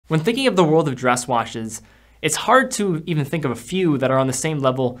When thinking of the world of dress watches, it's hard to even think of a few that are on the same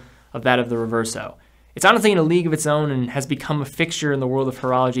level of that of the Reverso. It's honestly in a league of its own and has become a fixture in the world of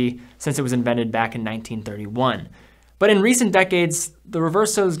horology since it was invented back in 1931. But in recent decades, the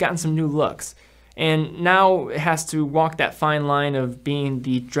Reverso's gotten some new looks, and now it has to walk that fine line of being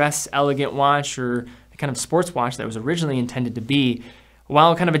the dress elegant watch or the kind of sports watch that was originally intended to be,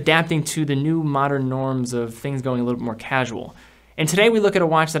 while kind of adapting to the new modern norms of things going a little bit more casual. And today we look at a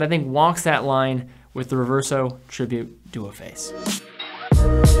watch that I think walks that line with the Reverso Tribute Duoface.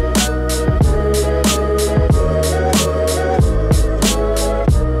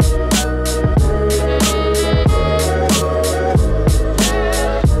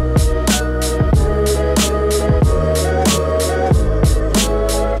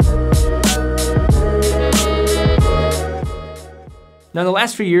 Now, in the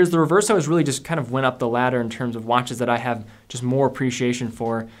last few years, the Reverso has really just kind of went up the ladder in terms of watches that I have just more appreciation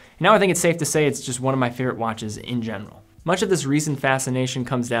for. And now I think it's safe to say it's just one of my favorite watches in general. Much of this recent fascination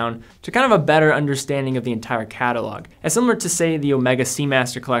comes down to kind of a better understanding of the entire catalog. As similar to, say, the Omega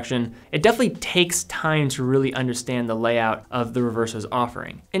Seamaster collection, it definitely takes time to really understand the layout of the Reverso's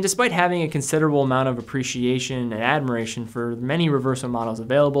offering. And despite having a considerable amount of appreciation and admiration for many Reverso models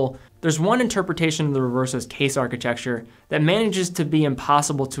available, there's one interpretation of the Reverso's case architecture that manages to be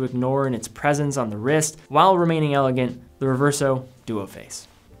impossible to ignore in its presence on the wrist while remaining elegant: the Reverso Duoface.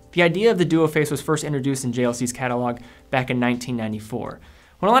 The idea of the Duoface was first introduced in JLC's catalog back in 1994,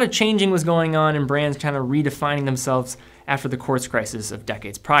 when a lot of changing was going on and brands kind of redefining themselves after the quartz crisis of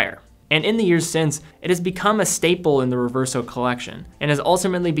decades prior. And in the years since, it has become a staple in the Reverso collection and has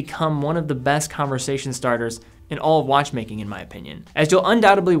ultimately become one of the best conversation starters in all of watchmaking, in my opinion, as you'll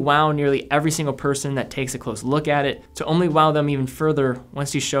undoubtedly wow nearly every single person that takes a close look at it, to only wow them even further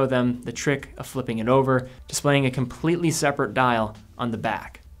once you show them the trick of flipping it over, displaying a completely separate dial on the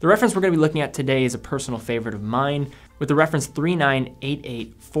back. The reference we're going to be looking at today is a personal favorite of mine, with the reference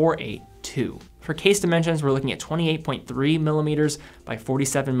 3988482. For case dimensions, we're looking at 28.3 millimeters by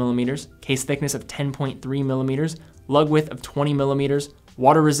 47 millimeters, case thickness of 10.3 millimeters, lug width of 20 millimeters,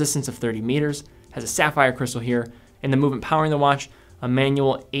 water resistance of 30 meters, has a sapphire crystal here, and the movement powering the watch, a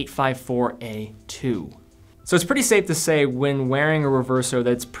manual 854A2. So it's pretty safe to say when wearing a Reverso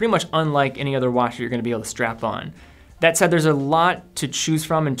that it's pretty much unlike any other watch that you're going to be able to strap on. That said, there's a lot to choose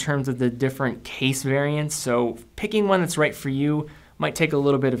from in terms of the different case variants, so picking one that's right for you might take a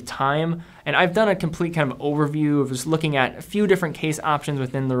little bit of time. And I've done a complete kind of overview of just looking at a few different case options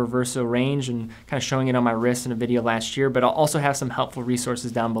within the Reverso range and kind of showing it on my wrist in a video last year, but I'll also have some helpful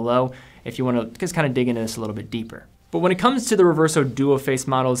resources down below if you want to just kind of dig into this a little bit deeper. But when it comes to the Reverso Duoface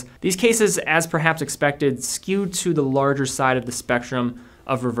models, these cases, as perhaps expected, skew to the larger side of the spectrum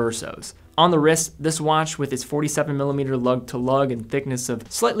of Reversos. On the wrist, this watch with its 47 millimeter lug to lug and thickness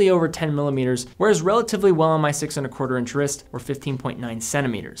of slightly over 10 millimeters wears relatively well on my 6¼ inch wrist, or 15.9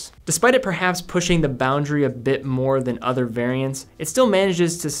 centimeters. Despite it perhaps pushing the boundary a bit more than other variants, it still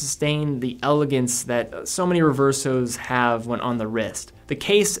manages to sustain the elegance that so many Reversos have when on the wrist. The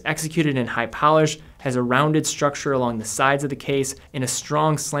case, executed in high polish, has a rounded structure along the sides of the case and a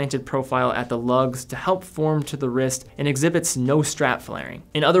strong slanted profile at the lugs to help form to the wrist, and exhibits no strap flaring.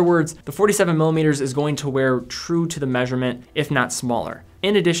 In other words, the 47 millimeters is going to wear true to the measurement, if not smaller.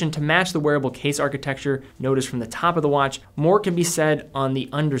 In addition, to match the wearable case architecture noticed from the top of the watch, more can be said on the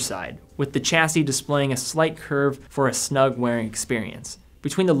underside, with the chassis displaying a slight curve for a snug wearing experience.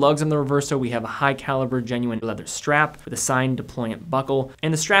 Between the lugs and the Reverso, we have a high caliber genuine leather strap with a signed deployant buckle,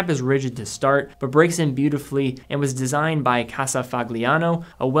 and the strap is rigid to start, but breaks in beautifully and was designed by Casa Fagliano,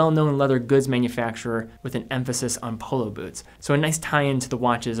 a well-known leather goods manufacturer with an emphasis on polo boots. So a nice tie-in to the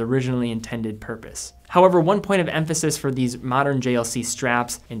watch's originally intended purpose. However, one point of emphasis for these modern JLC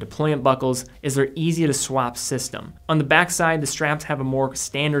straps and deployant buckles is their easy to swap system. On the back side, the straps have a more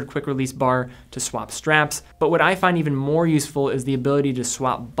standard quick release bar to swap straps, but what I find even more useful is the ability to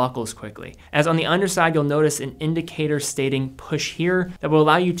swap buckles quickly. As on the underside, you'll notice an indicator stating push here that will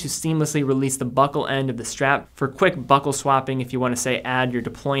allow you to seamlessly release the buckle end of the strap for quick buckle swapping if you want to, say, add your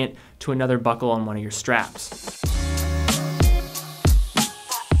deployant to another buckle on one of your straps.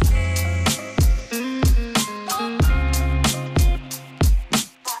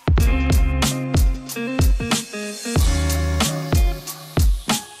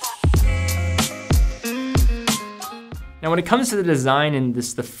 Now, when it comes to the design and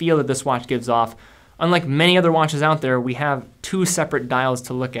the feel that this watch gives off, unlike many other watches out there, we have two separate dials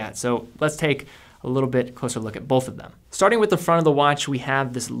to look at. So let's take a little bit closer look at both of them. Starting with the front of the watch, we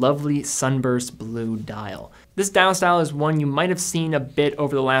have this lovely sunburst blue dial. This This dial style is one you might have seen a bit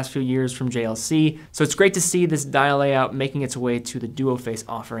over the last few years from JLC, so it's great to see this dial layout making its way to the Duoface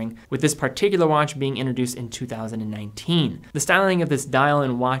offering, with this particular watch being introduced in 2019. The styling of this dial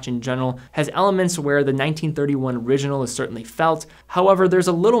and watch in general has elements where the 1931 original is certainly felt, however there's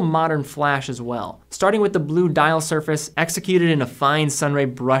a little modern flash as well. Starting with the blue dial surface, executed in a fine sunray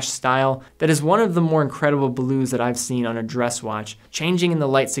brush style that is one of the more incredible blues that I've seen on a dress watch, changing in the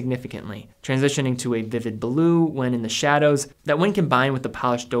light significantly, transitioning to a vivid blue when in the shadows, that when combined with the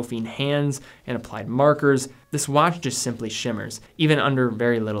polished Dauphine hands and applied markers, this watch just simply shimmers, even under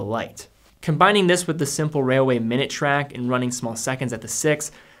very little light. Combining this with the simple railway minute track and running small seconds at the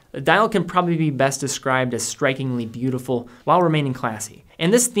 6, the dial can probably be best described as strikingly beautiful while remaining classy.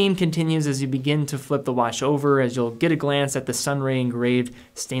 And this theme continues as you begin to flip the watch over, as you'll get a glance at the sunray engraved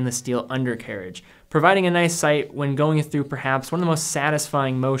stainless steel undercarriage, providing a nice sight when going through perhaps one of the most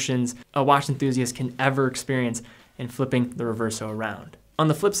satisfying motions a watch enthusiast can ever experience in flipping the Reverso around. On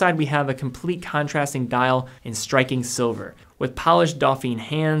the flip side, we have a complete contrasting dial in striking silver, with polished Dauphine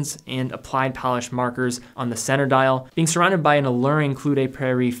hands and applied polished markers on the center dial, being surrounded by an alluring Clou de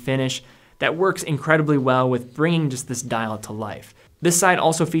Prairie finish that works incredibly well with bringing just this dial to life. This side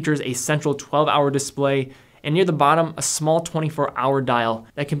also features a central 12-hour display, and near the bottom, a small 24-hour dial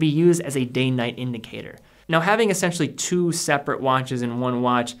that can be used as a day-night indicator. Now, having essentially two separate watches in one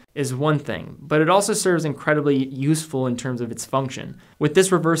watch is one thing, but it also serves incredibly useful in terms of its function, with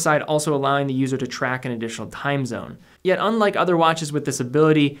this reverse side also allowing the user to track an additional time zone. Yet unlike other watches with this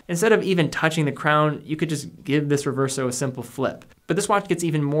ability, instead of even touching the crown, you could just give this Reverso a simple flip. But this watch gets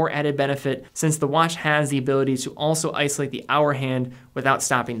even more added benefit since the watch has the ability to also isolate the hour hand without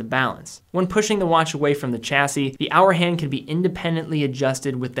stopping the balance. When pushing the watch away from the chassis, the hour hand can be independently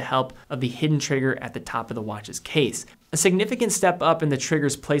adjusted with the help of the hidden trigger at the top of the watch's case. A significant step up in the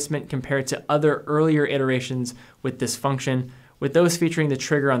trigger's placement compared to other earlier iterations with this function, with those featuring the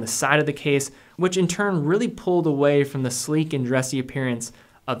trigger on the side of the case, which in turn really pulled away from the sleek and dressy appearance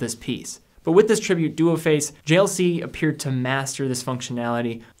of this piece. But with this Tribute Duoface, JLC appeared to master this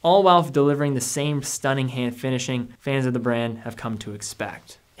functionality, all while delivering the same stunning hand finishing fans of the brand have come to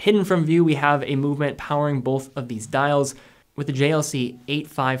expect. Hidden from view, we have a movement powering both of these dials with the JLC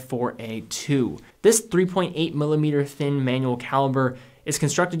 854A2. This 3.8mm thin manual caliber is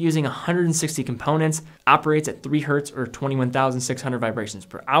constructed using 160 components, operates at 3 Hz or 21,600 vibrations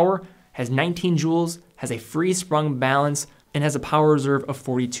per hour, has 19 joules, has a free sprung balance, and has a power reserve of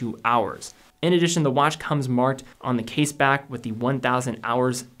 42 hours. In addition, the watch comes marked on the case back with the 1000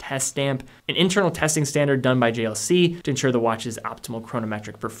 hours test stamp, an internal testing standard done by JLC to ensure the watch's optimal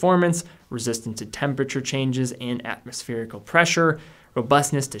chronometric performance, resistance to temperature changes and atmospherical pressure,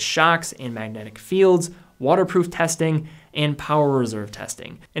 robustness to shocks and magnetic fields, waterproof testing, and power reserve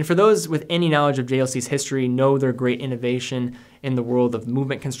testing. And for those with any knowledge of JLC's history, know their great innovation in the world of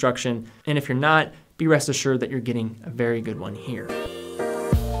movement construction, and if you're not, be rest assured that you're getting a very good one here.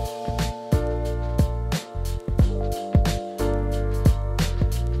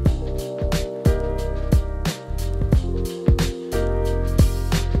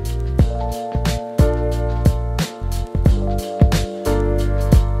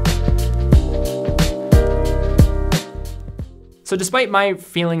 So despite my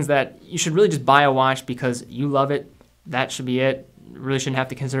feelings that you should really just buy a watch because you love it, that should be it. You really shouldn't have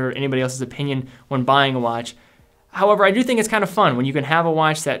to consider anybody else's opinion when buying a watch. However, I do think it's kind of fun when you can have a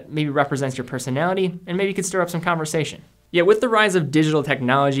watch that maybe represents your personality and maybe could stir up some conversation. Yet with the rise of digital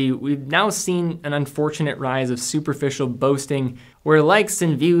technology, we've now seen an unfortunate rise of superficial boasting where likes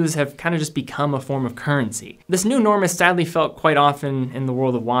and views have kind of just become a form of currency. This new norm is sadly felt quite often in the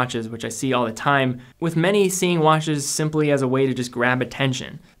world of watches, which I see all the time, with many seeing watches simply as a way to just grab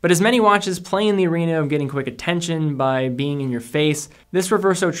attention. But as many watches play in the arena of getting quick attention by being in your face, this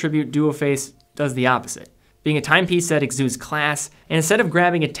Reverso Tribute Duoface does the opposite, being a timepiece that exudes class, and instead of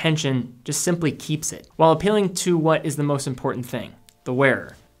grabbing attention, just simply keeps it, while appealing to what is the most important thing, the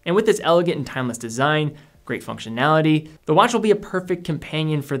wearer. And with its elegant and timeless design, great functionality, the watch will be a perfect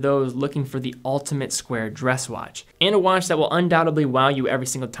companion for those looking for the ultimate square dress watch, and a watch that will undoubtedly wow you every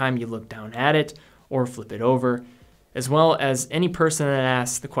single time you look down at it or flip it over, as well as any person that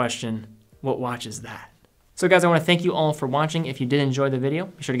asks the question, what watch is that? So guys, I want to thank you all for watching. If you did enjoy the video,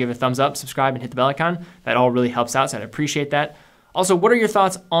 be sure to give it a thumbs up, subscribe, and hit the bell icon. That all really helps out, so I'd appreciate that. Also, what are your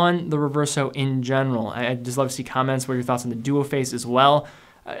thoughts on the Reverso in general? I'd just love to see comments. What are your thoughts on the Duoface as well?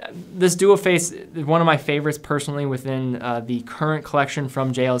 This Duoface is one of my favorites personally within the current collection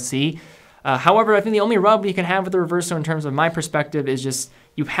from JLC. However, I think the only rub you can have with the Reverso in terms of my perspective is just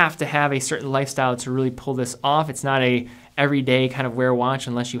you have to have a certain lifestyle to really pull this off. It's not a everyday kind of wear watch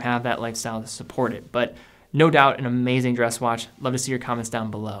unless you have that lifestyle to support it. But no doubt an amazing dress watch. Love to see your comments down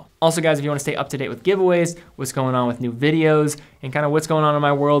below. Also guys, if you want to stay up to date with giveaways, what's going on with new videos, and kind of what's going on in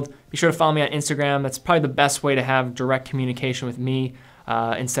my world, be sure to follow me on Instagram. That's probably the best way to have direct communication with me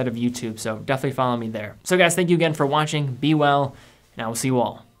instead of YouTube. So definitely follow me there. So guys, thank you again for watching. Be well, and I will see you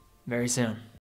all very soon.